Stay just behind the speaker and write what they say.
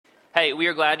Hey, we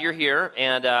are glad you're here,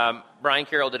 and Brian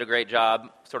Carroll did a great job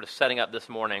sort of setting up this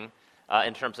morning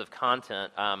in terms of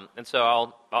content, and so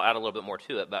I'll add a little bit more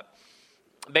to it, but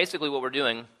basically what we're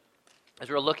doing is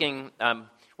we're looking,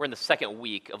 we're in the second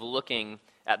week of looking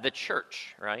at the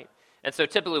church, right? And so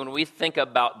typically when we think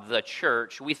about the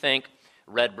church, we think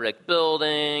red brick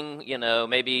building,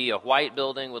 maybe a white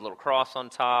building with a little cross on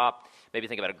top, maybe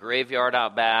think about a graveyard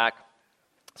out back.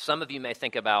 Some of you may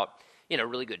think about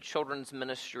really good children's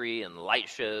ministry and light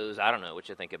shows. I don't know what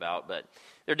you think about, but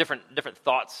there are different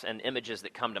thoughts and images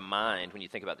that come to mind when you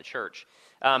think about the church.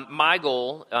 My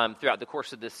goal throughout the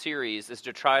course of this series is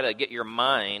to try to get your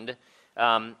mind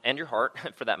and your heart,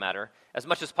 for that matter, as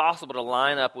much as possible to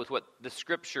line up with what the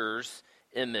Scripture's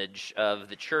image of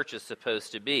the church is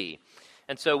supposed to be.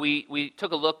 And so we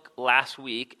took a look last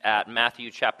week at Matthew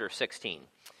chapter 16.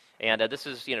 And this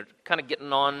is, kind of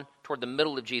getting on toward the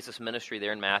middle of Jesus' ministry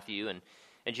there in Matthew. And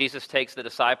Jesus takes the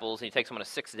disciples and he takes them on a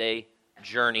 6-day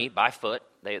journey by foot.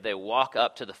 They walk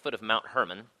up to the foot of Mount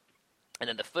Hermon.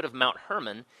 And at the foot of Mount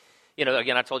Hermon,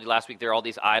 again, I told you last week, there are all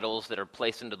these idols that are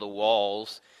placed into the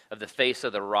walls of the face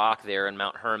of the rock there in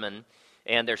Mount Hermon.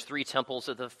 And there's 3 temples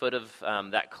at the foot of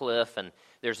that cliff, and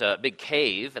there's a big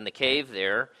cave, and the cave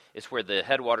there is where the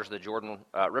headwaters of the Jordan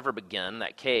River begin.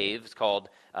 That cave is called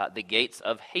the Gates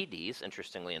of Hades,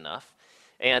 interestingly enough.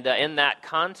 And in that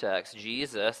context,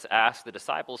 Jesus asked the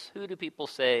disciples, "Who do people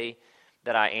say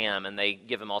that I am?" And they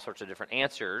give him all sorts of different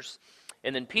answers.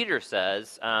 And then Peter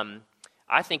says,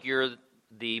 "I think you're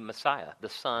the Messiah, the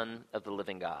Son of the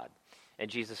living God." And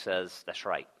Jesus says, "That's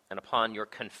right. And upon your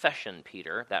confession,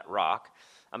 Peter, that rock,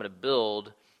 I'm going to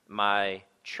build my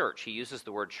church." He uses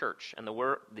the word church. And the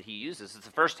word that he uses, it's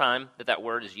the first time that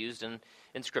word is used in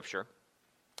Scripture.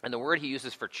 And the word he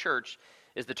uses for church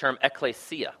is the term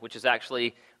ekklesia, which is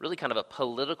actually really kind of a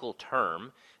political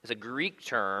term. It's a Greek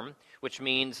term, which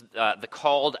means the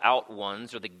called out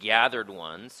ones or the gathered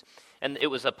ones. And it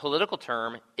was a political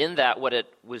term in that what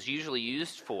it was usually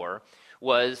used for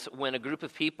was when a group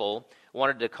of people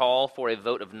wanted to call for a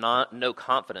vote of no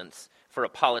confidence for a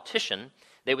politician,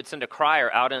 they would send a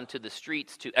crier out into the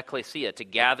streets to ekklesia, to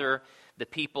gather the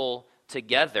people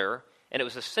together. And it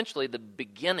was essentially the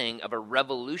beginning of a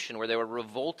revolution where they were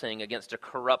revolting against a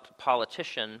corrupt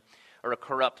politician or a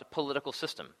corrupt political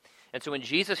system. And so when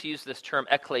Jesus used this term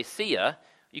ekklesia,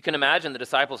 you can imagine the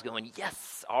disciples going,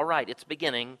 "Yes, all right, it's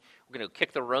beginning. We're going to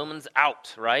kick the Romans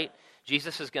out," right?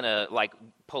 Jesus is going to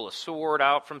pull a sword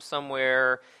out from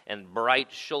somewhere and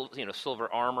bright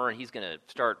silver armor, and he's going to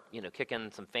start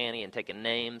kicking some fanny and taking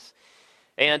names.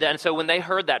 And so when they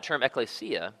heard that term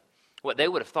ekklesia, what they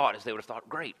would have thought is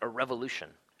great, a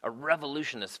revolution. A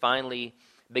revolution is finally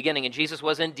beginning. And Jesus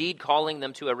was indeed calling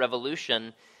them to a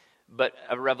revolution, but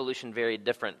a revolution very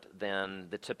different than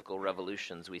the typical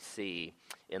revolutions we see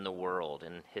in the world,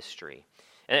 in history.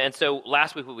 And so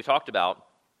last week what we talked about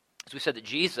is we said that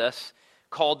Jesus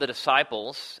called the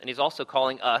disciples, and he's also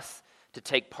calling us to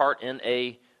take part in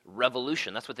a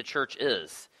revolution. That's what the church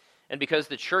is. And because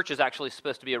the church is actually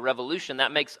supposed to be a revolution,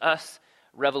 that makes us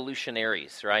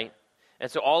revolutionaries, right?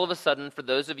 And so all of a sudden, for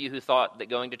those of you who thought that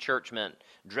going to church meant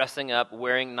dressing up,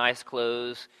 wearing nice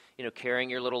clothes, carrying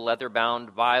your little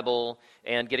leather-bound Bible,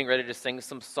 and getting ready to sing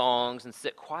some songs and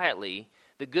sit quietly,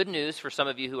 the good news for some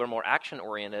of you who are more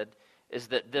action-oriented is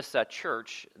that this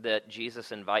church that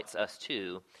Jesus invites us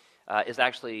to is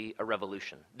actually a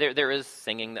revolution. There is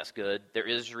singing, that's good. There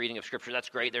is reading of Scripture, that's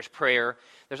great. There's prayer.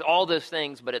 There's all those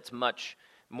things, but it's much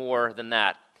more than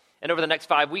that. And over the next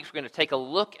 5 weeks, we're going to take a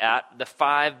look at the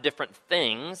 5 different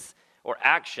things or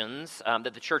actions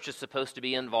that the church is supposed to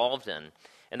be involved in.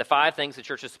 And the 5 things the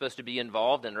church is supposed to be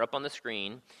involved in are up on the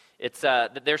screen. It's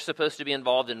that they're supposed to be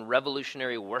involved in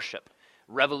revolutionary worship,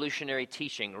 revolutionary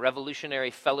teaching, revolutionary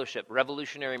fellowship,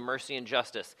 revolutionary mercy and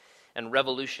justice, and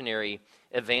revolutionary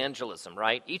evangelism,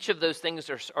 right? Each of those things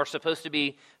are supposed to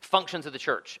be functions of the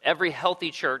church. Every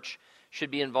healthy church should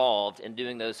be involved in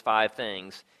doing those 5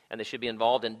 things, and they should be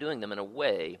involved in doing them in a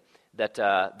way that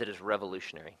is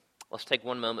revolutionary. Let's take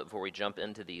one moment before we jump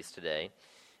into these today,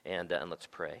 and let's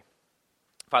pray.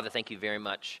 Father, thank you very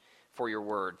much for your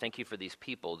word. Thank you for these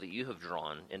people that you have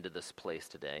drawn into this place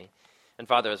today. And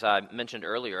Father, as I mentioned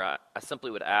earlier, I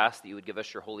simply would ask that you would give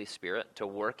us your Holy Spirit to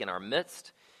work in our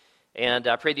midst. And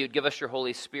I pray that you would give us your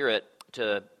Holy Spirit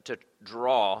to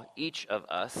draw each of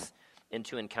us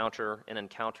into an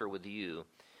encounter with you,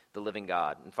 the living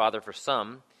God. And Father, for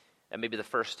some, it may be the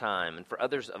first time. And for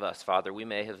others of us, Father, we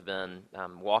may have been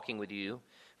walking with you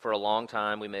for a long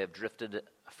time. We may have drifted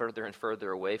further and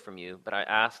further away from you. But I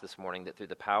ask this morning that through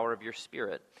the power of your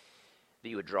Spirit, that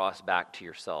you would draw us back to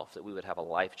yourself, that we would have a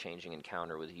life-changing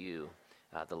encounter with you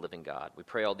the living God. We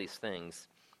pray all these things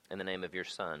in the name of your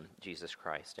Son, Jesus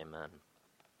Christ. Amen.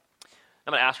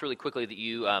 I'm going to ask really quickly that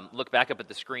you look back up at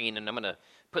the screen, and I'm going to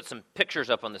put some pictures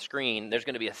up on the screen. There's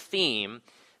going to be a theme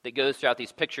that goes throughout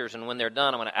these pictures, and when they're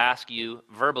done, I'm going to ask you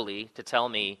verbally to tell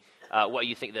me what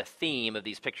you think the theme of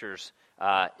these pictures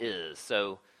is.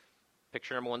 So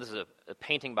picture number one, this is a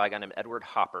painting by a guy named Edward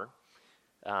Hopper.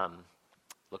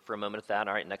 Look for a moment at that.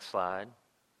 All right, next slide.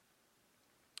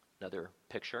 Another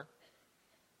picture.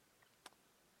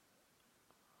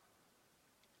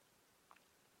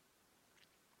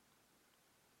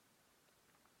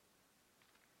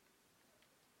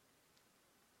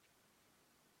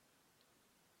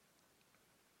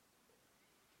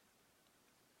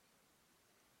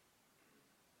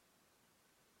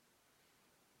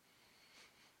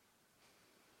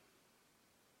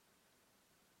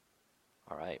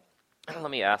 All right. Let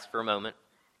me ask for a moment.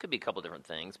 Could be a couple different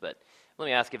things, but let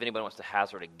me ask if anybody wants to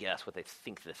hazard a guess what they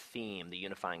think the theme, the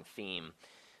unifying theme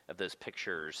of those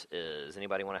pictures is.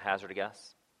 Anybody want to hazard a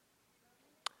guess?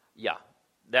 Yeah.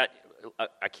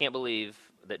 I can't believe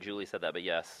that Julie said that, but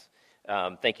yes.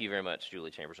 Thank you very much,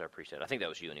 Julie Chambers. I appreciate it. I think that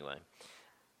was you anyway.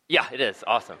 Yeah, it is.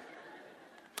 Awesome.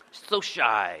 So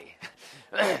shy.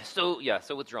 so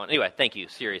withdrawn. Anyway, thank you.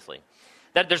 Seriously.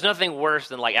 There's nothing worse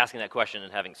than like asking that question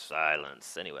and having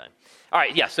silence. Anyway, all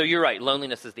right, yeah. So you're right.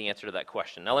 Loneliness is the answer to that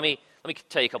question. Now let me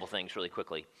tell you a couple things really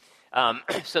quickly.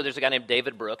 So there's a guy named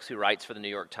David Brooks who writes for the New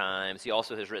York Times. He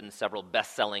also has written several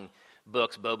best-selling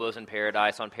books: Bobo's in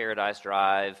Paradise, On Paradise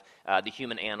Drive, The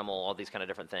Human Animal, all these kind of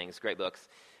different things. Great books.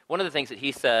 One of the things that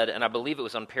he said, and I believe it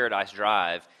was on Paradise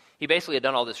Drive, he basically had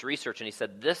done all this research, and he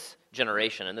said this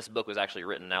generation, and this book was actually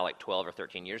written now like 12 or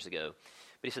 13 years ago.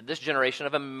 But he said, this generation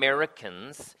of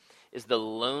Americans is the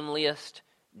loneliest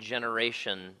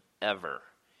generation ever.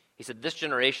 He said, this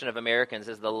generation of Americans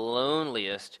is the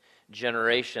loneliest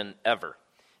generation ever.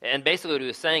 And basically what he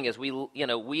was saying is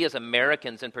we as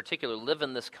Americans in particular live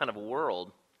in this kind of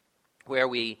world where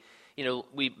we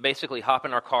basically hop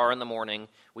in our car in the morning,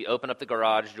 we open up the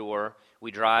garage door,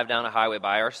 we drive down a highway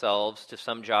by ourselves to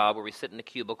some job where we sit in a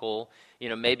cubicle.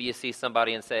 Maybe you see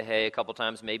somebody and say, hey, a couple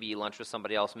times, maybe you lunch with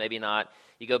somebody else, maybe not.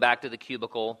 You go back to the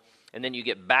cubicle, and then you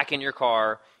get back in your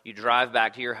car, you drive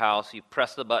back to your house, you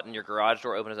press the button, your garage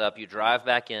door opens up, you drive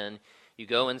back in, you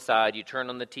go inside, you turn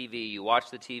on the TV, you watch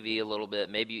the TV a little bit,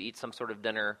 maybe you eat some sort of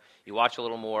dinner, you watch a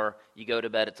little more, you go to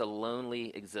bed. It's a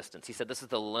lonely existence. He said this is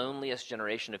the loneliest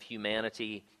generation of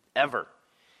humanity ever.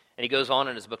 And he goes on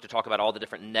in his book to talk about all the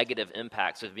different negative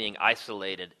impacts of being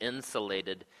isolated,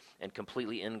 insulated, and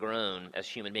completely ingrown as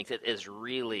human beings. It is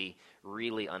really,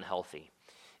 really unhealthy.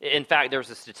 In fact, there was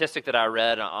a statistic that I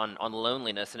read on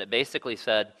loneliness, and it basically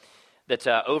said that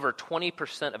over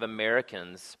 20% of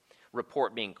Americans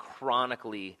report being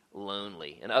chronically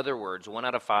lonely. In other words, 1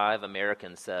 out of 5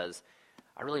 Americans says,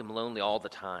 I really am lonely all the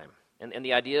time. And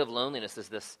the idea of loneliness is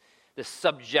this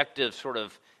subjective sort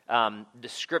of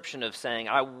description of saying,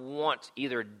 I want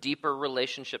either deeper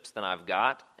relationships than I've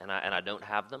got, and I don't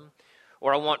have them,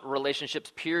 or I want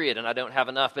relationships, period, and I don't have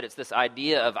enough. But it's this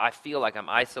idea of I feel like I'm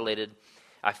isolated.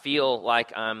 I feel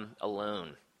like I'm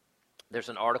alone. There's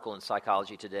an article in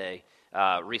Psychology Today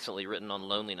recently written on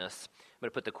loneliness. I'm going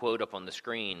to put the quote up on the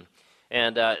screen.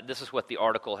 And this is what the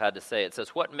article had to say. It says,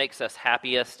 what makes us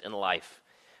happiest in life?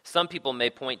 Some people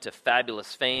may point to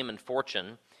fabulous fame and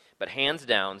fortune, but hands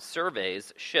down,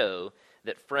 surveys show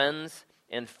that friends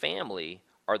and family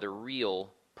are the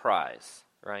real prize,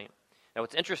 right? Now,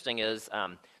 what's interesting is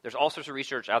there's all sorts of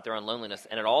research out there on loneliness,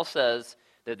 and it all says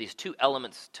there are these two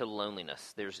elements to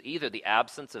loneliness. There's either the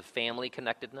absence of family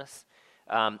connectedness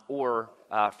or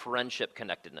friendship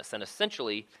connectedness. And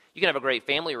essentially, you can have a great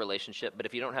family relationship, but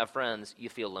if you don't have friends, you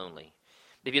feel lonely.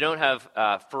 If you don't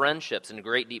have friendships and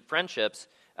great deep friendships,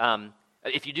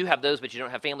 if you do have those but you don't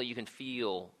have family, you can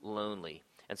feel lonely.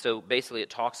 And so basically it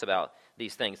talks about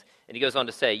these things. And he goes on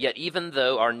to say, yet even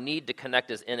though our need to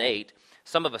connect is innate,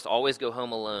 some of us always go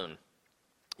home alone.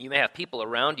 You may have people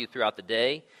around you throughout the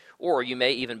day, or you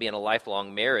may even be in a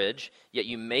lifelong marriage, yet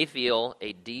you may feel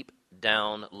a deep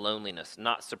down loneliness.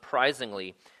 Not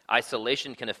surprisingly,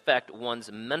 isolation can affect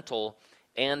one's mental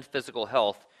and physical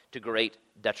health to great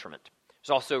detriment.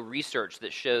 There's also research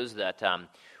that shows that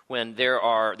when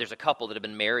there's a couple that have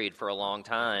been married for a long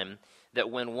time, that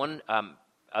when one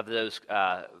of those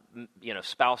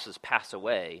spouses pass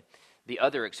away, the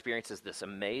other experiences this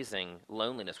amazing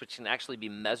loneliness, which can actually be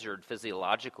measured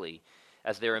physiologically,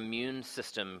 as their immune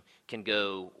system can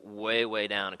go way, way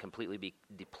down and completely be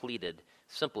depleted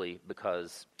simply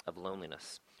because of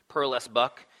loneliness. Pearl S.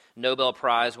 Buck, Nobel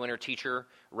Prize winner, teacher,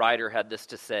 writer, had this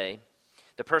to say: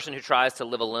 the person who tries to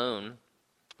live alone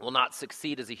will not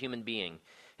succeed as a human being.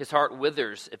 His heart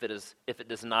withers if it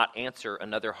does not answer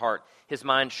another heart. His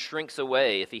mind shrinks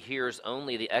away if he hears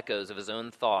only the echoes of his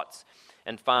own thoughts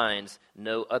and finds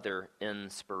no other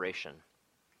inspiration.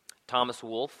 Thomas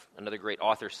Wolfe, another great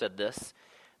author, said this: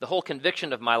 "The whole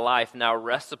conviction of my life now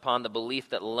rests upon the belief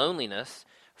that loneliness,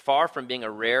 far from being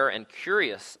a rare and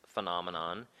curious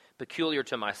phenomenon, peculiar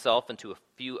to myself and to a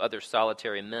few other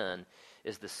solitary men,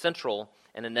 is the central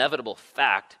and inevitable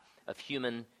fact of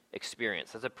human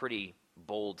experience." That's a pretty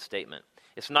bold statement.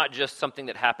 It's not just something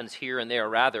that happens here and there.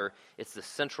 Rather, it's the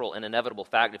central and inevitable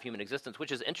fact of human existence,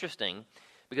 which is interesting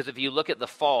because if you look at the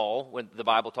fall, when the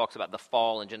Bible talks about the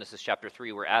fall in Genesis chapter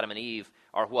 3, where Adam and Eve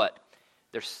are what?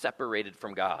 They're separated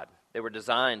from God. They were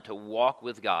designed to walk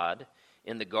with God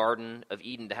in the Garden of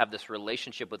Eden, to have this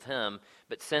relationship with him,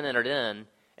 but sin entered in,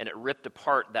 and it ripped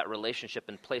apart that relationship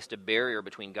and placed a barrier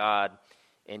between God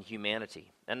and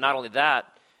humanity. And not only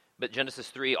that, but Genesis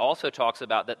 3 also talks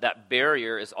about that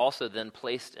barrier is also then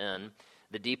placed in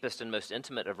the deepest and most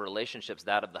intimate of relationships,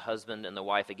 that of the husband and the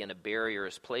wife. Again, a barrier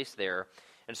is placed there.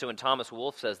 And so when Thomas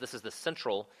Wolfe says this is the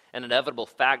central and inevitable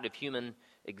fact of human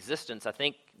existence, I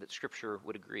think that Scripture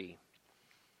would agree.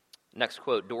 Next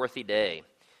quote, Dorothy Day.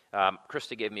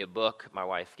 Krista gave me a book, my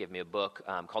wife gave me a book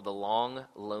called The Long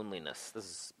Loneliness. This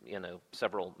is,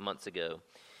 several months ago.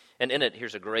 And in it,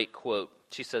 here's a great quote.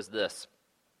 She says this.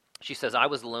 She says, "I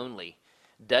was lonely,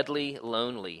 deadly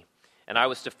lonely, and I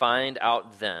was to find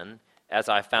out then, as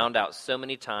I found out so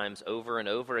many times over and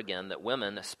over again, that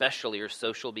women especially are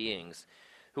social beings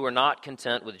who are not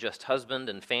content with just husband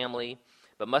and family,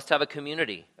 but must have a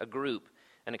community, a group,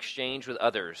 an exchange with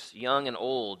others, young and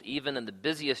old. Even in the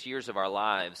busiest years of our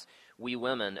lives, we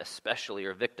women especially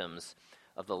are victims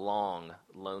of the long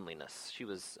loneliness." She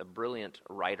was a brilliant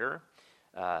writer,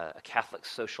 a Catholic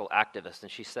social activist,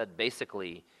 and she said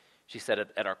basically,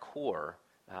 at our core,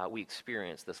 we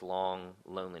experience this long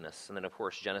loneliness. And then, of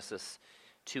course, Genesis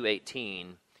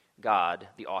 2:18, God,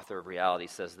 the author of reality,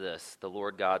 says this: "The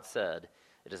Lord God said,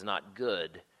 it is not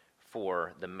good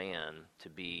for the man to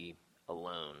be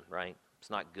alone," right? It's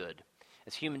not good.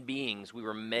 As human beings, we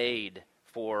were made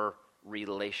for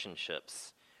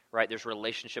relationships, right? There's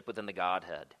relationship within the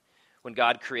Godhead. When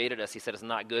God created us, he said it's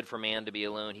not good for man to be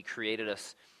alone. He created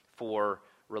us for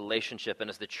relationship. And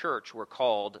as the church, we're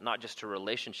called not just to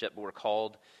relationship, but we're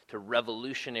called to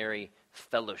revolutionary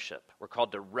fellowship. We're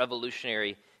called to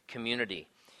revolutionary community.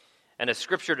 And as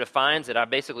Scripture defines it, I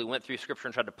basically went through Scripture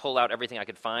and tried to pull out everything I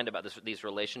could find about these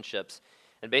relationships.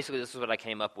 And basically this is what I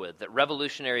came up with, that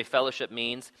revolutionary fellowship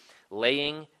means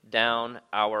laying down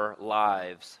our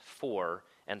lives for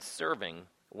and serving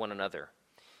one another.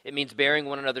 It means bearing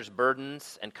one another's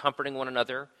burdens and comforting one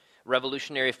another.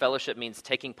 Revolutionary fellowship means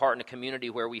taking part in a community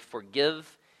where we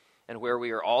forgive and where we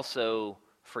are also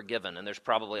forgiven. And there's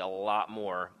probably a lot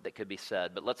more that could be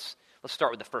said, but let's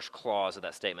start with the first clause of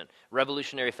that statement.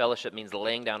 Revolutionary fellowship means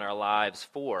laying down our lives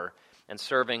for and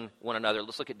serving one another.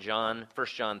 Let's look at 1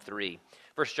 John 3.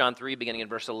 1 John 3, beginning in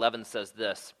verse 11, says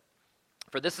this: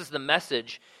 "For this is the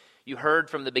message you heard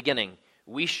from the beginning.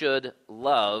 We should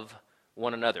love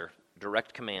one another."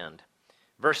 Direct command.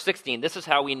 Verse 16, "This is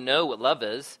how we know what love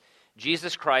is.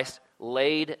 Jesus Christ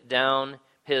laid down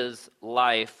his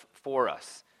life for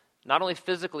us." Not only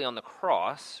physically on the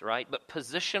cross, right, but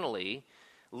positionally,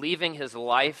 leaving his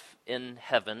life in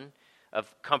heaven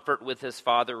of comfort with his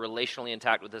Father, relationally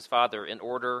intact with his Father, in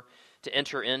order to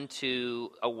enter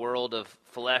into a world of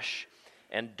flesh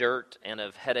and dirt and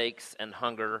of headaches and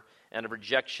hunger and of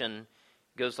rejection.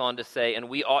 Goes on to say, and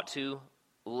we ought to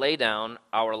lay down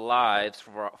our lives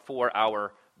for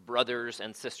our brothers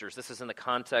and sisters. This is in the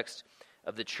context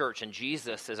of the church, and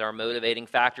Jesus is our motivating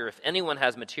factor. If anyone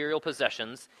has material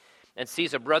possessions and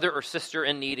sees a brother or sister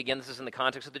in need, again, this is in the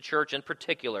context of the church in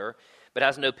particular, but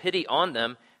has no pity on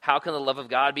them, how can the love of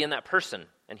God be in that person?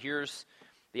 And here's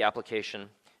the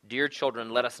application. Dear children,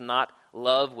 let us not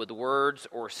love with words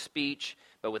or speech,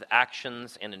 but with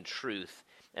actions and in truth.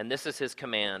 And this is his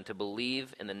command, to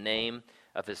believe in the name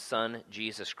of his Son,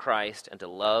 Jesus Christ, and to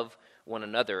love one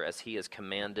another as he has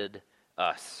commanded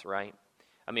us, right?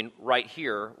 I mean, right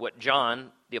here, what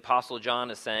John, the Apostle John,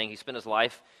 is saying, he spent his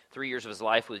life, 3 years of his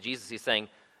life with Jesus, he's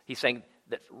saying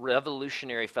that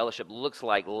revolutionary fellowship looks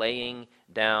like laying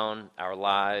down our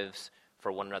lives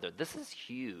for one another. This is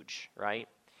huge, right?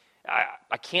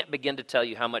 I can't begin to tell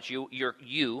you how much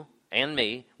you and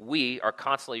me, we are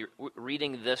constantly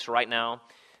reading this right now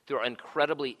through our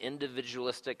incredibly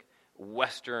individualistic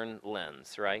Western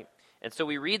lens, right? And so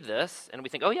we read this and we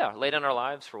think, oh yeah, lay down our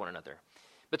lives for one another.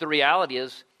 But the reality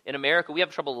is, in America, we have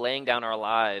trouble laying down our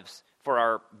lives for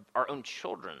our own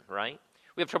children, right?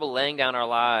 We We have trouble laying down our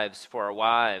lives for our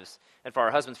wives and for our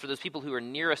husbands, for those people who are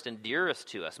nearest and dearest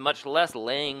to us, much less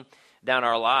laying down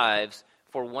our lives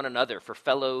for one another, for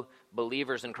fellow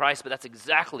believers in Christ. But that's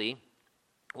exactly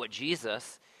what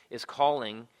Jesus is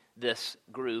calling this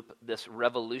group, this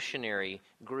revolutionary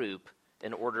group,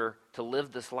 in order to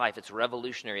live this life. It's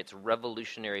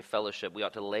revolutionary fellowship. We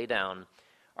ought to lay down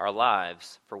our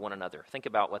lives for one another. Think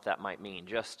about what that might mean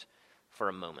just for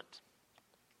a moment.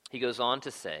 He goes on to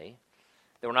say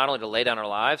that we're not only to lay down our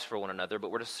lives for one another,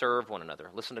 but we're to serve one another.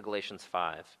 Listen to Galatians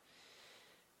 5.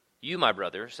 You, my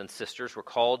brothers and sisters, were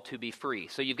called to be free.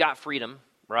 So you've got freedom,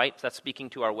 right? That's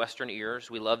speaking to our Western ears.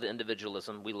 We love the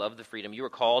individualism. We love the freedom. You were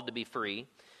called to be free.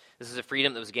 This is a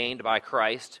freedom that was gained by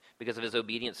Christ because of his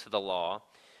obedience to the law.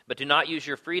 But do not use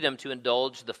your freedom to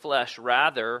indulge the flesh.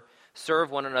 Rather,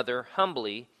 serve one another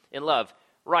humbly in love.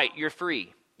 Right, you're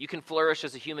free. You can flourish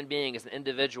as a human being, as an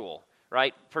individual,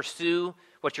 right? Pursue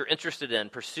what you're interested in.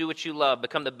 Pursue what you love.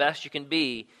 Become the best you can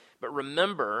be. But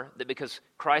remember that because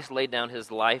Christ laid down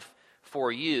his life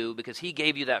for you, because he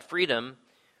gave you that freedom,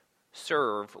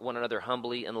 serve one another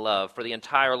humbly in love. For the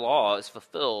entire law is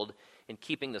fulfilled in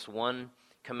keeping this one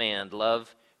command: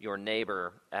 love your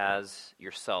neighbor as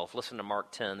yourself. Listen to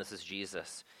Mark 10. This is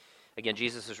Jesus. Again,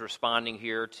 Jesus is responding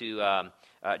here to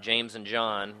James and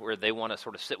John, where they want to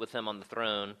sort of sit with him on the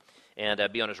throne and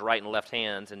be on his right and left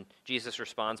hands. And Jesus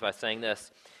responds by saying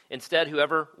this: instead,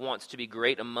 whoever wants to be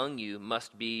great among you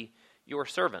must be your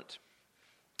servant.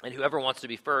 And whoever wants to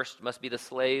be first must be the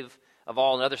slave of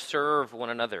all, and others serve one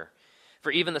another.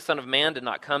 For even the Son of Man did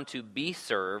not come to be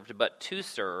served, but to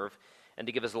serve, and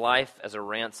to give his life as a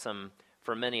ransom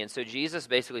for many. And so Jesus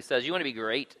basically says, you want to be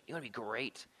great? You want to be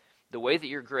great? The way that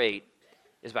you're great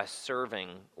is by serving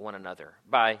one another.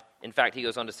 In fact, he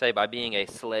goes on to say, by being a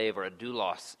slave, or a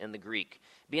doulos in the Greek.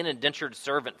 Be an indentured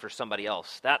servant for somebody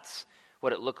else. That's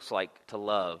what it looks like to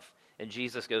love. And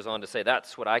Jesus goes on to say,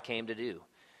 that's what I came to do.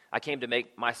 I came to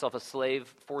make myself a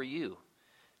slave for you,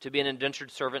 to be an indentured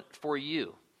servant for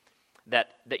you, that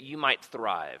you might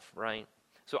thrive, right?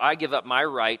 So I give up my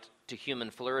right to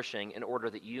human flourishing in order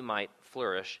that you might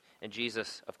flourish. And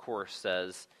Jesus, of course,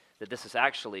 says that this is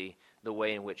actually the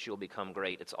way in which you'll become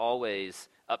great. It's always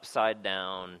upside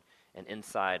down and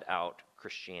inside out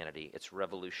Christianity. It's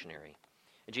revolutionary.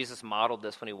 And Jesus modeled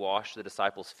this when he washed the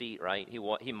disciples' feet, right?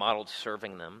 He modeled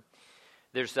serving them.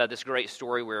 There's this great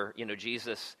story where,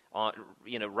 Jesus,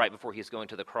 right before he's going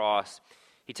to the cross,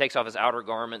 he takes off his outer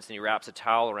garments and he wraps a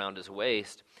towel around his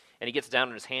waist, and he gets down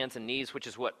on his hands and knees, which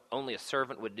is what only a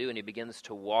servant would do, and he begins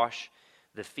to wash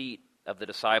the feet of the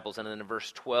disciples. And then in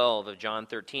verse 12 of John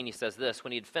 13, he says this: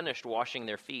 when he had finished washing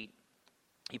their feet,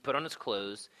 he put on his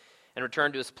clothes and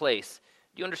returned to his place.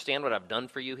 Do you understand what I've done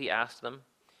for you? He asked them.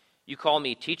 You call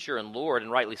me teacher and Lord,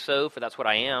 and rightly so, for that's what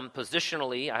I am.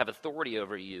 Positionally, I have authority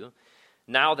over you.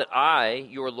 Now that I,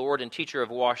 your Lord and teacher,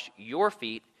 have washed your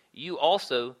feet, you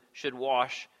also should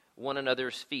wash one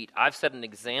another's feet. I've set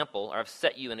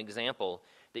you an example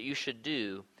that you should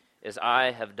do as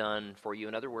I have done for you.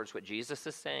 In other words, what Jesus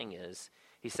is saying is,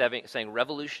 he's saying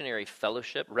revolutionary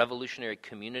fellowship, revolutionary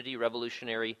community,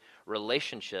 revolutionary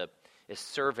relationship is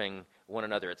serving one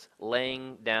another. It's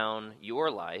laying down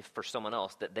your life for someone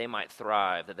else that they might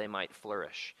thrive, that they might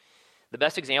flourish. The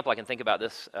best example I can think about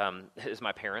this is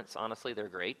my parents. Honestly, they're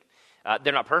great.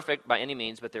 They're not perfect by any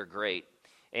means, but they're great.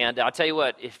 And I'll tell you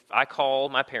what, if I call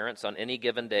my parents on any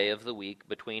given day of the week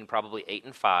between probably 8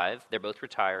 and 5, they're both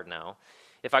retired now.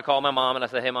 If I call my mom and I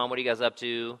say, hey, Mom, what are you guys up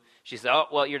to? She says, oh,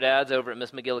 well, your dad's over at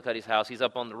Miss McGillicuddy's house. He's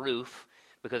up on the roof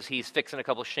because he's fixing a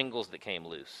couple shingles that came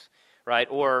loose, right?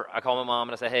 Or I call my mom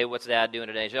and I say, hey, what's Dad doing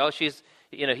today? She says,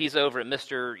 oh, he's over at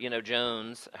Mr.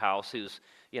 Jones' house, who's,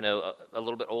 a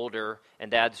little bit older, and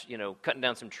Dad's, cutting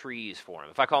down some trees for him.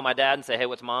 If I call my dad and say, hey,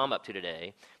 what's Mom up to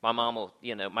today?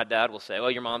 My dad will say, oh,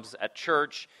 your mom's at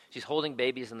church. She's holding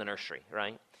babies in the nursery,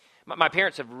 right? My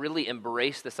parents have really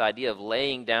embraced this idea of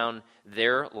laying down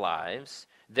their lives,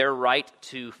 their right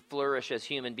to flourish as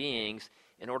human beings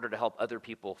in order to help other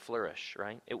people flourish,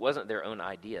 right? It wasn't their own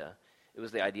idea. It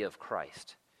was the idea of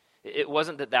Christ. It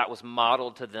wasn't that was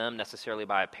modeled to them necessarily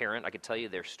by a parent. I could tell you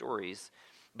their stories,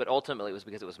 but ultimately it was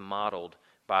because it was modeled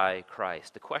by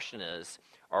Christ. The question is,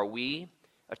 are we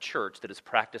a church that is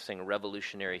practicing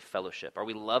revolutionary fellowship? Are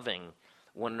we loving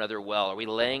one another well? Are we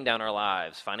laying down our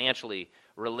lives financially,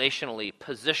 relationally,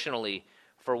 positionally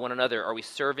for one another? Are we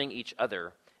serving each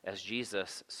other as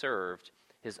Jesus served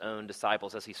his own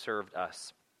disciples, as he served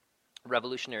us?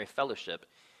 Revolutionary fellowship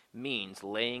means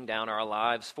laying down our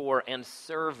lives for and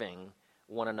serving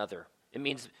one another. It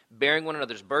means bearing one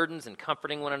another's burdens and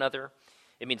comforting one another.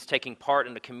 It means taking part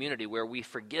in a community where we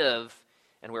forgive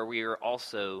and where we are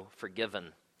also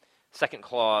forgiven. Second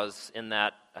clause in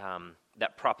that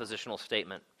propositional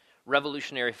statement.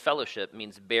 Revolutionary fellowship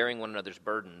means bearing one another's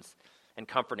burdens and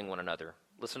comforting one another.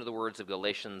 Listen to the words of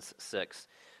Galatians 6.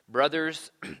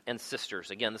 Brothers and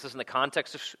sisters, again, this is in the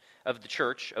context of the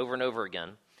church over and over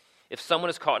again. If someone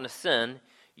is caught in a sin,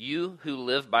 you who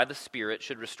live by the Spirit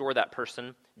should restore that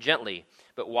person gently.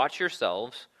 But watch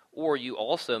yourselves, or you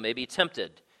also may be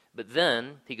tempted. But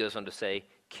then, he goes on to say,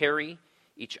 carry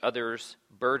each other's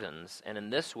burdens, and in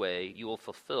this way you will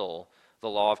fulfill the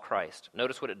law of Christ.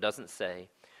 Notice what it doesn't say.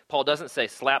 Paul doesn't say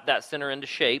slap that sinner into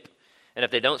shape, and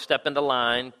if they don't step into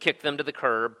line, kick them to the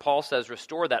curb. Paul says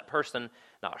restore that person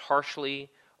not harshly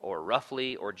or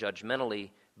roughly or judgmentally,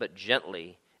 but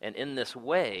gently. And in this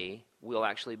way, we'll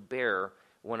actually bear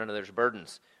one another's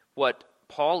burdens. What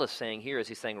Paul is saying here is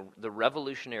he's saying the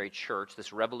revolutionary church,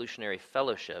 this revolutionary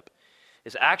fellowship,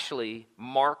 is actually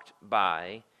marked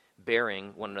by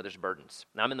bearing one another's burdens.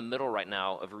 Now, I'm in the middle right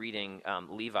now of reading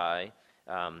Levi,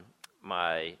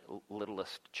 my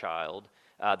littlest child,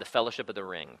 The Fellowship of the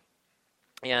Ring.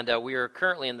 And we are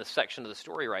currently in the section of the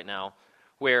story right now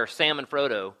where Sam and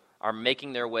Frodo are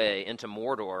making their way into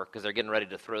Mordor because they're getting ready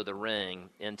to throw the ring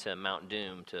into Mount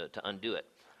Doom to undo it.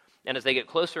 And as they get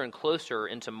closer and closer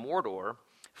into Mordor,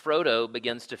 Frodo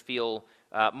begins to feel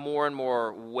more and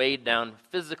more weighed down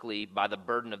physically by the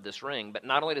burden of this ring. But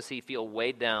not only does he feel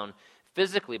weighed down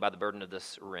physically by the burden of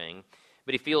this ring,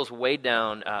 but he feels weighed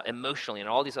down emotionally in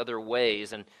all these other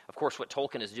ways. And of course, what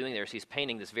Tolkien is doing there is he's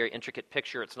painting this very intricate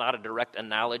picture. It's not a direct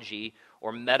analogy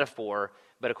or metaphor,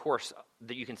 but of course,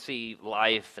 that you can see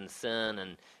life and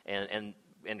sin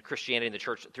and Christianity in the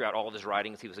church throughout all of his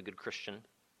writings. He was a good Christian.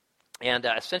 And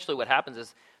essentially what happens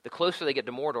is the closer they get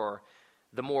to Mordor,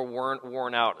 the more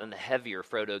worn out and the heavier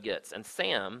Frodo gets. And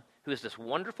Sam, who is this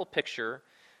wonderful picture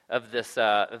of this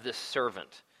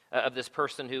servant, of this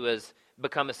person who has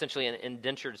become essentially an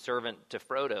indentured servant to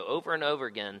Frodo, over and over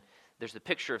again, there's the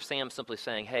picture of Sam simply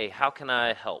saying, hey, how can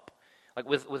I help? Like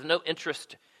with no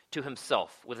interest to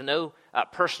himself, with no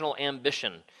personal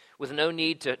ambition, with no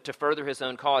need to further his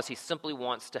own cause. He simply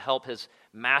wants to help his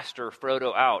master,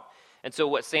 Frodo, out. And so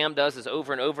what Sam does is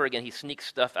over and over again, he sneaks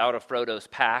stuff out of Frodo's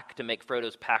pack to make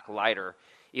Frodo's pack lighter,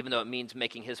 even though it means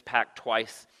making his pack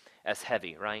twice as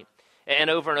heavy, right? And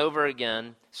over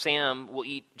again, Sam will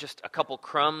eat just a couple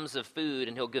crumbs of food,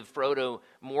 and he'll give Frodo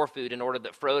more food in order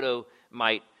that Frodo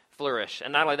might flourish.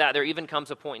 And not only that, there even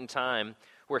comes a point in time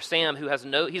where Sam,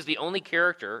 he's the only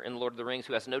character in Lord of the Rings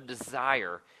who has no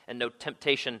desire and no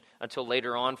temptation until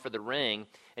later on for the ring.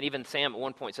 And even Sam at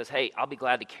one point says, hey, I'll be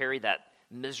glad to carry that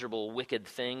miserable, wicked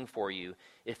thing for you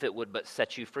if it would but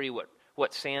set you free.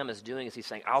 What Sam is doing is he's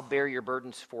saying, I'll bear your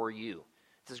burdens for you.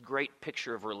 It's this great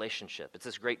picture of relationship. It's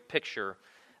this great picture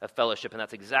of fellowship, and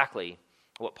that's exactly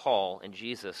what Paul and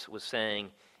Jesus was saying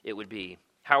it would be.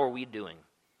 How are we doing?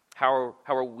 How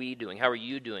are we doing? How are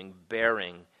you doing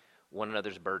bearing one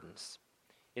another's burdens?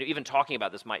 You know, even talking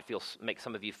about this might make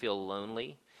some of you feel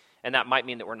lonely, and that might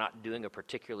mean that we're not doing a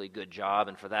particularly good job,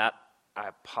 and for that, I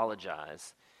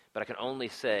apologize. But I can only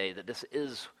say that this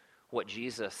is what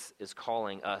Jesus is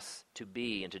calling us to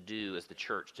be and to do as the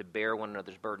church, to bear one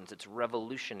another's burdens. It's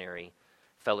revolutionary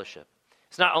fellowship.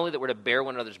 It's not only that we're to bear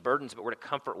one another's burdens, but we're to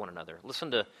comfort one another.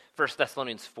 Listen to 1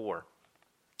 Thessalonians 4.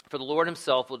 For the Lord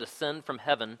himself will descend from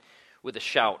heaven with a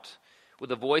shout, with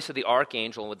the voice of the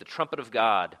archangel, and with the trumpet of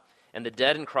God, and the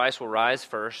dead in Christ will rise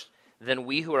first. Then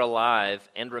we who are alive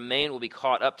and remain will be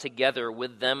caught up together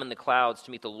with them in the clouds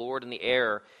to meet the Lord in the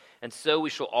air. And so we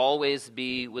shall always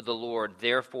be with the Lord.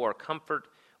 Therefore, comfort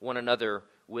one another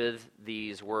with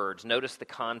these words. Notice the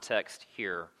context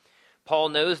here. Paul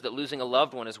knows that losing a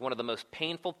loved one is one of the most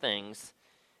painful things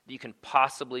that you can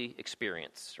possibly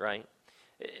experience, right?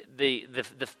 The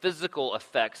physical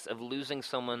effects of losing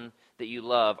someone that you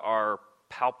love are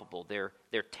palpable.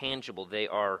 They're tangible. They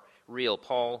are real.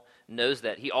 Paul knows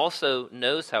that. He also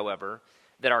knows, however,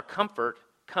 that our comfort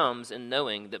comes in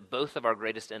knowing that both of our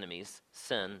greatest enemies,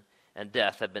 sin and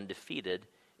death, have been defeated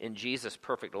in Jesus'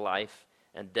 perfect life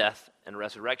and death and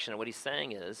resurrection. And what he's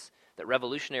saying is that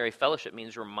revolutionary fellowship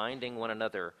means reminding one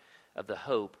another of the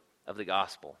hope of the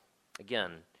gospel.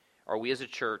 Again, are we a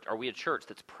church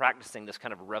that's practicing this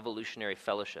kind of revolutionary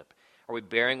fellowship? Are we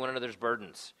bearing one another's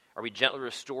burdens? Are we gently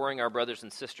restoring our brothers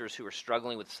and sisters who are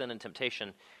struggling with sin and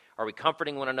temptation? Are we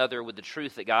comforting one another with the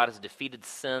truth that God has defeated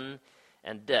sin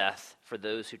and death for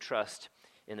those who trust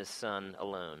in his Son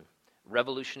alone?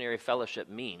 Revolutionary fellowship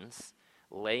means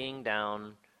laying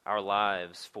down our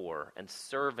lives for and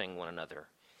serving one another.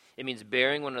 It means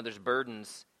bearing one another's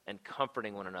burdens and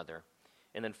comforting one another.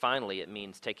 And then finally, it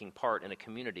means taking part in a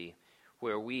community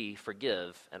where we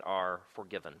forgive and are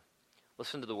forgiven.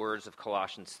 Listen to the words of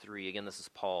Colossians 3. Again, this is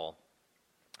Paul.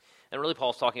 And really,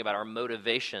 Paul's talking about our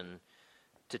motivation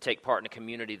to take part in a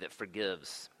community that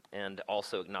forgives and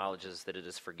also acknowledges that it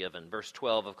is forgiven. Verse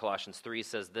 12 of Colossians 3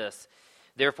 says this,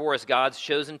 "Therefore, as God's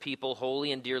chosen people,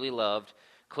 holy and dearly loved,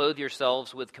 clothe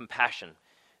yourselves with compassion."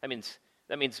 That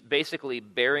means basically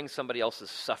bearing somebody else's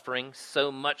suffering,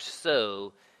 so much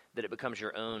so that it becomes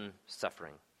your own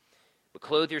suffering. But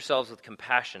clothe yourselves with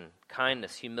compassion,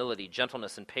 kindness, humility,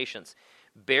 gentleness, and patience.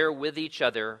 Bear with each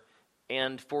other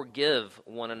and forgive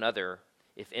one another.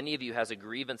 If any of you has a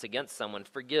grievance against someone,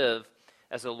 forgive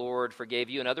as the Lord forgave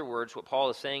you. In other words, what Paul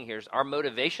is saying here is our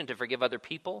motivation to forgive other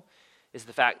people is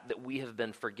the fact that we have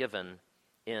been forgiven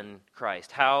in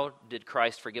Christ. How did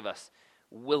Christ forgive us?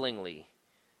 Willingly.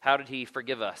 How did he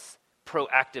forgive us?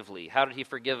 Proactively. How did he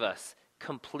forgive us?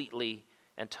 Completely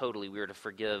and totally. We are to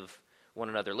forgive one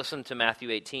another. Listen to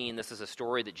Matthew 18. This is a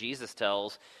story that Jesus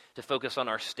tells to focus on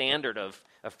our standard of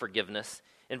forgiveness.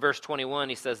 In verse 21,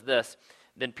 he says this,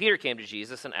 "Then Peter came to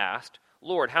Jesus and asked,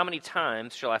 'Lord, how many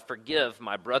times shall I forgive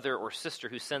my brother or sister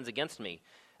who sins against me?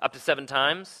 Up to 7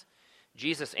 times?'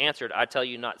 Jesus answered, 'I tell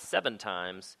you, not 7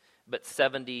 times, but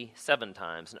 77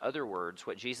 times.'" In other words,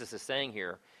 what Jesus is saying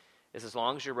here is as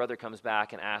long as your brother comes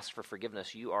back and asks for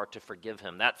forgiveness, you are to forgive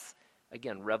him. That's,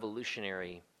 again,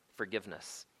 revolutionary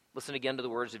forgiveness. Listen again to the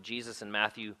words of Jesus in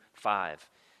Matthew 5.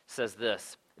 It says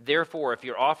this, "Therefore, if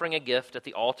you're offering a gift at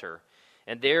the altar,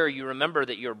 and there you remember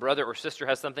that your brother or sister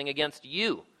has something against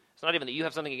you," it's not even that you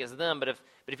have something against them, but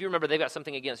if you remember they've got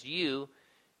something against you,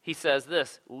 he says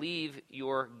this, "Leave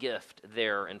your gift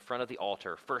there in front of the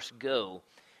altar. First go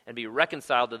and be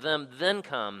reconciled to them, then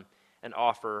come and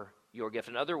offer your gift."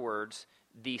 In other words,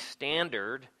 the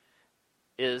standard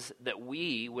is that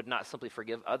we would not simply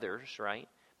forgive others, right?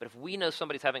 But if we know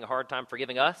somebody's having a hard time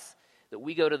forgiving us, that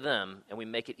we go to them and we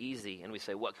make it easy and we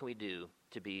say, what can we do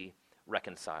to be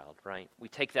reconciled, right? We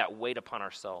take that weight upon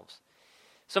ourselves.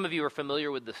 Some of you are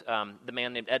familiar with the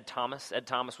man named Ed Thomas. Ed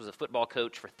Thomas was a football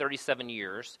coach for 37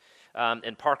 years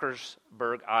in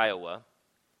Parkersburg, Iowa.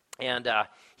 And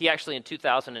he actually in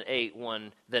 2008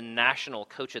 won the National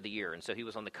Coach of the Year. And so he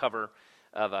was on the cover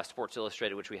of Sports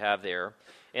Illustrated, which we have there.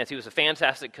 And so he was a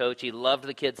fantastic coach. He loved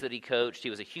the kids that he coached. He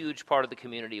was a huge part of the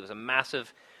community. He was a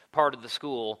massive part of the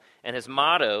school. And his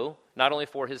motto, not only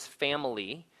for his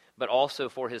family, but also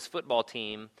for his football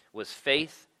team, was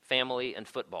faith, family, and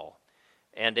football.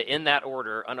 And in that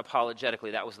order,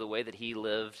 unapologetically, that was the way that he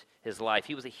lived his life.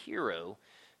 He was a hero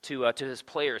to his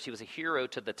players. He was a hero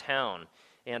to the town.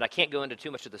 And I can't go into too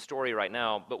much of the story right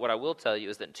now, but what I will tell you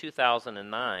is that in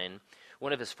 2009,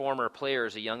 one of his former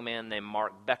players, a young man named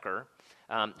Mark Becker,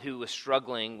 who was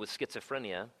struggling with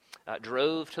schizophrenia,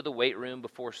 drove to the weight room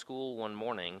before school one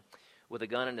morning with a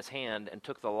gun in his hand and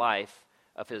took the life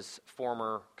of his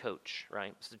former coach,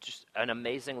 right? So just an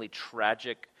amazingly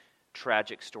tragic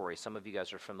story. Some of you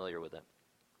guys are familiar with it.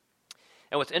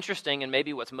 And what's interesting, and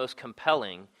maybe what's most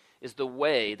compelling, is the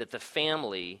way that the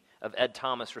family of Ed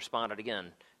Thomas responded.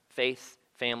 Again, faith,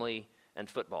 family, and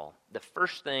football. The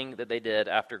first thing that they did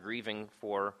after grieving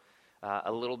for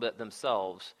a little bit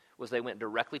themselves was they went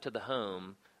directly to the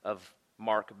home of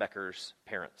Mark Becker's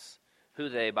parents, who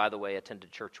they, by the way,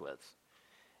 attended church with.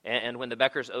 And when the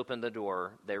Beckers opened the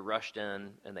door, they rushed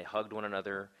in and they hugged one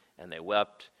another and they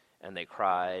wept and they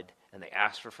cried and they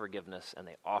asked for forgiveness and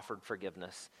they offered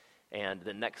forgiveness. And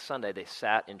the next Sunday, they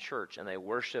sat in church and they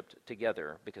worshiped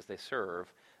together because they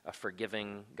serve a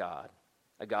forgiving God,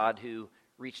 a God who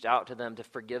reached out to them to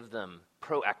forgive them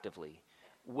proactively,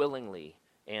 willingly,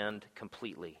 and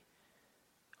completely.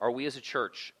 Are we as a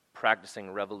church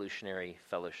practicing revolutionary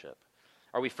fellowship?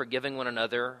 Are we forgiving one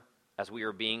another as we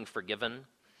are being forgiven?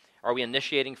 Are we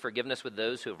initiating forgiveness with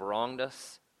those who have wronged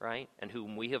us, right, and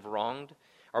whom we have wronged?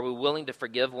 Are we willing to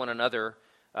forgive one another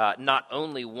not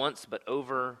only once, but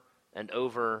over and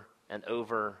over and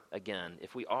over again?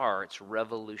 If we are, it's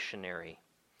revolutionary.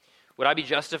 Would I be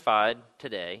justified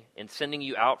today in sending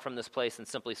you out from this place and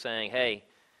simply saying, hey,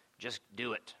 just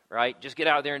do it, right? Just get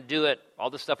out there and do it. All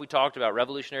the stuff we talked about,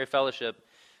 revolutionary fellowship,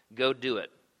 go do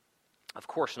it. Of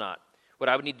course not. What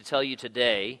I would need to tell you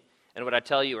today, and what I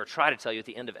tell you or try to tell you at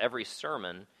the end of every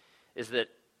sermon, is that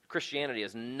Christianity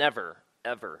is never,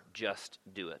 ever just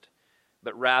do it.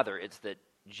 But rather, it's that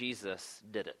Jesus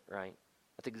did it, right?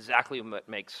 That's exactly what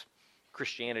makes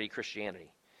Christianity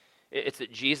Christianity. It's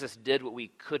that Jesus did what we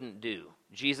couldn't do.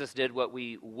 Jesus did what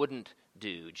we wouldn't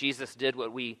do. Jesus did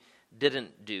what we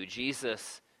didn't do.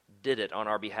 Jesus did it on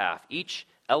our behalf. Each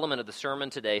element of the sermon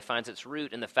today finds its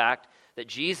root in the fact that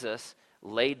Jesus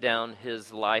laid down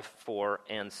his life for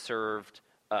and served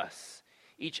us.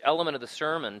 Each element of the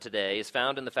sermon today is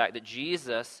found in the fact that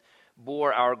Jesus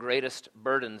bore our greatest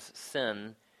burdens,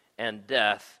 sin and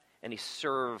death, and he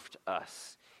served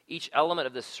us. Each element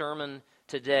of the sermon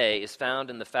today is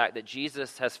found in the fact that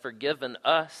Jesus has forgiven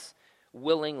us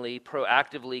willingly,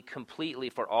 proactively, completely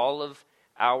for all of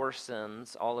our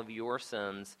sins, all of your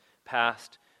sins,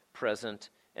 past,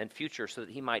 present, and future, so that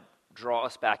he might draw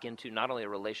us back into not only a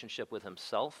relationship with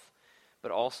himself, but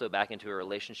also back into a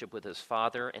relationship with his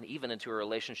Father, and even into a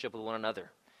relationship with one another.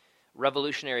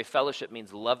 Revolutionary fellowship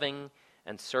means loving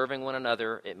and serving one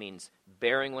another. It means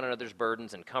bearing one another's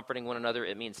burdens and comforting one another.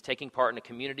 It means taking part in a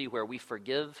community where we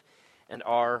forgive and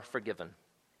are forgiven.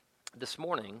 This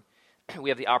morning, we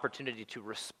have the opportunity to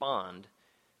respond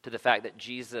to the fact that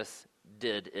Jesus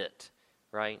did it,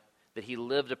 right? That he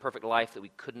lived a perfect life that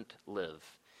we couldn't live.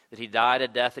 That he died a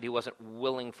death that he wasn't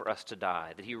willing for us to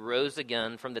die. That he rose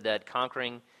again from the dead,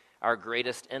 conquering our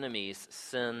greatest enemies,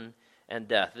 sin and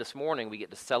death. This morning, we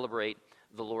get to celebrate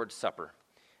the Lord's Supper.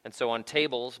 And so on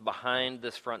tables behind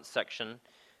this front section,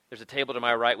 there's a table to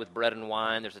my right with bread and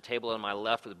wine. There's a table on my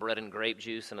left with bread and grape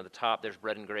juice. And at the top, there's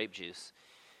bread and grape juice.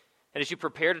 And as you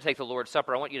prepare to take the Lord's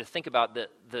Supper, I want you to think about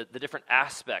the different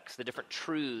aspects, the different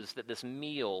truths that this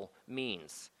meal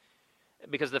means.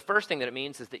 Because the first thing that it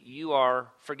means is that you are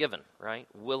forgiven, right?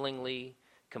 Willingly,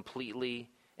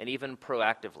 completely, and even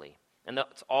proactively. And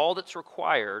that's all that's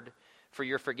required for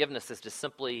your forgiveness is to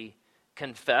simply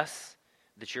confess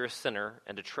that you're a sinner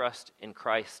and to trust in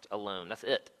Christ alone. That's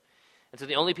it. And so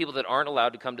the only people that aren't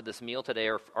allowed to come to this meal today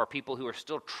are people who are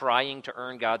still trying to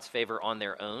earn God's favor on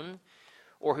their own,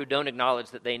 or who don't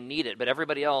acknowledge that they need it. But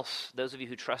everybody else, those of you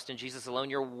who trust in Jesus alone,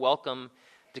 you're welcome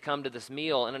to come to this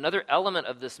meal. And another element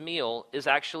of this meal is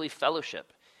actually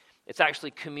fellowship. It's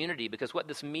actually community, because what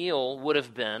this meal would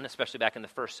have been, especially back in the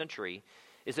first century,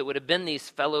 is it would have been these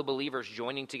fellow believers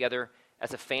joining together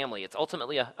as a family. It's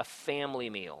ultimately a family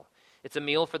meal. It's a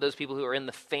meal for those people who are in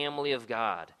the family of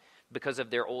God because of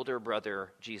their older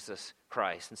brother, Jesus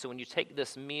Christ. And so when you take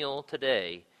this meal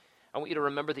today, I want you to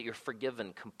remember that you're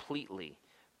forgiven completely,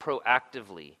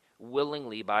 proactively,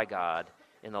 willingly by God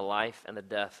in the life and the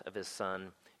death of his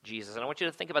Son, Jesus. And I want you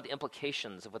to think about the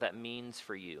implications of what that means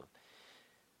for you.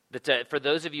 That for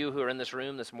those of you who are in this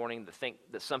room this morning that think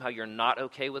that somehow you're not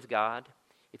okay with God,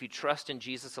 if you trust in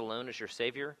Jesus alone as your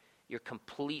Savior, you're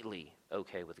completely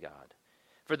okay with God.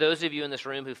 For those of you in this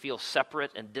room who feel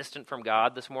separate and distant from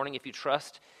God this morning, if you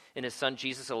trust in his Son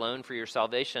Jesus alone for your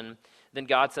salvation, then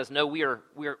God says, no,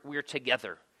 we're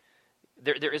together.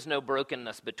 There is no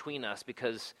brokenness between us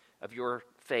because of your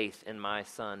faith in my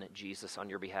Son Jesus on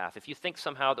your behalf. If you think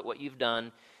somehow that what you've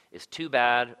done is too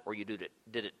bad, or you did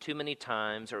it too many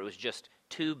times, or it was just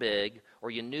too big,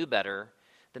 or you knew better,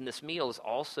 then this meal is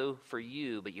also for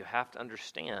you, but you have to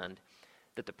understand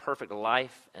that the perfect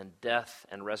life and death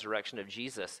and resurrection of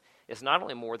Jesus is not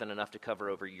only more than enough to cover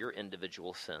over your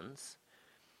individual sins,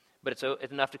 but it's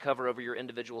enough to cover over your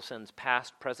individual sins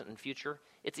past, present, and future.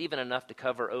 It's even enough to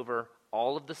cover over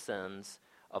all of the sins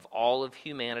of all of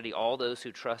humanity, all those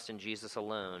who trust in Jesus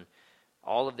alone,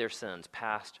 all of their sins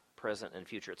past, present, and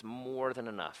future. It's more than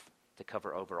enough to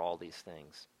cover over all these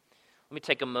things. Let me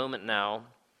take a moment now,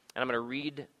 and I'm going to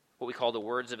read what we call the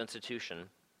words of institution.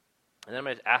 And then I'm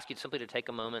going to ask you simply to take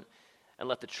a moment and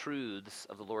let the truths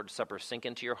of the Lord's Supper sink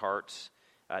into your hearts,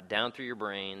 down through your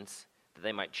brains, that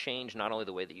they might change not only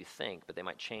the way that you think, but they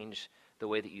might change the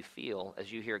way that you feel as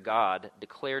you hear God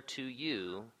declare to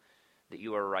you that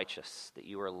you are righteous, that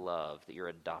you are loved, that you're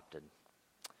adopted.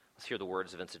 Let's hear the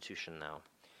words of institution now.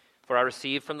 For I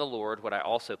received from the Lord what I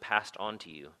also passed on to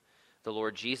you. The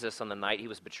Lord Jesus, on the night he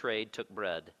was betrayed, took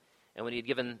bread, and when he had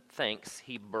given thanks,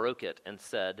 he broke it and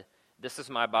said, "This is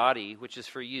my body, which is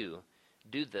for you.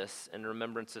 Do this in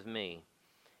remembrance of me."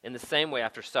 In the same way,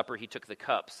 after supper, he took the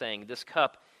cup, saying, "This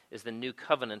cup is the new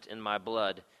covenant in my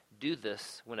blood. Do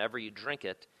this whenever you drink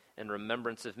it in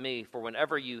remembrance of me. For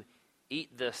whenever you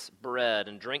eat this bread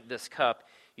and drink this cup,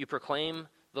 you proclaim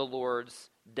the Lord's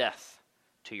death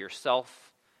to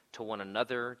yourself, to one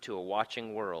another, to a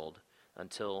watching world,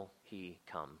 until he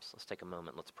comes." Let's take a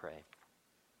moment. Let's pray.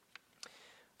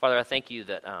 Father, I thank you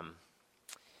that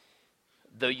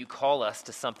though you call us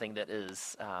to something that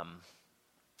is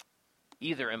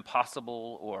either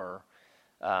impossible or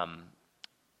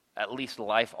at least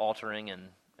life-altering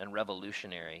and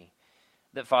revolutionary,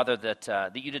 that, Father,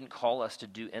 that you didn't call us to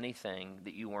do anything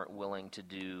that you weren't willing to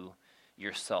do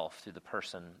yourself through the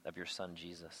person of your Son,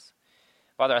 Jesus.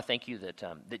 Father, I thank you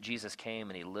that Jesus came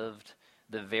and he lived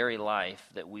the very life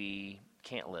that we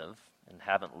can't live and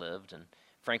haven't lived and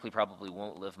frankly probably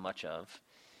won't live much of.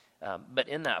 But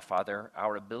in that, Father,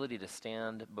 our ability to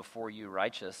stand before you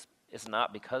righteous is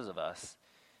not because of us,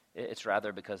 It's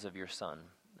rather because of your Son.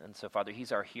 And so, Father,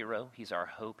 he's our hero. He's our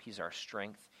hope. He's our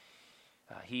strength.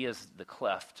 He is the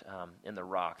cleft in the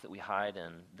rock that we hide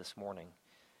in this morning.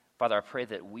 Father, I pray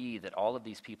that all of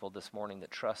these people this morning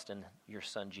that trust in your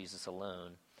Son, Jesus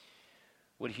alone,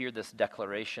 would hear this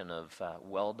declaration of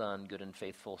well done, good and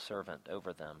faithful servant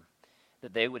over them.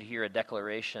 That they would hear a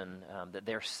declaration that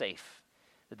they're safe.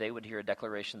 That they would hear a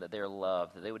declaration that they're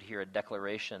loved. That they would hear a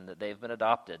declaration that they've been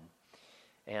adopted.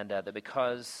 And that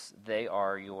because they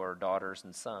are your daughters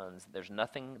and sons, there's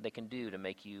nothing they can do to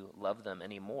make you love them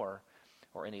any more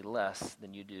or any less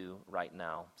than you do right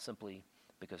now, simply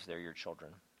because they're your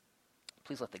children.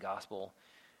 Please let the gospel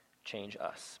change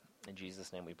us. In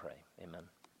Jesus' name we pray. Amen.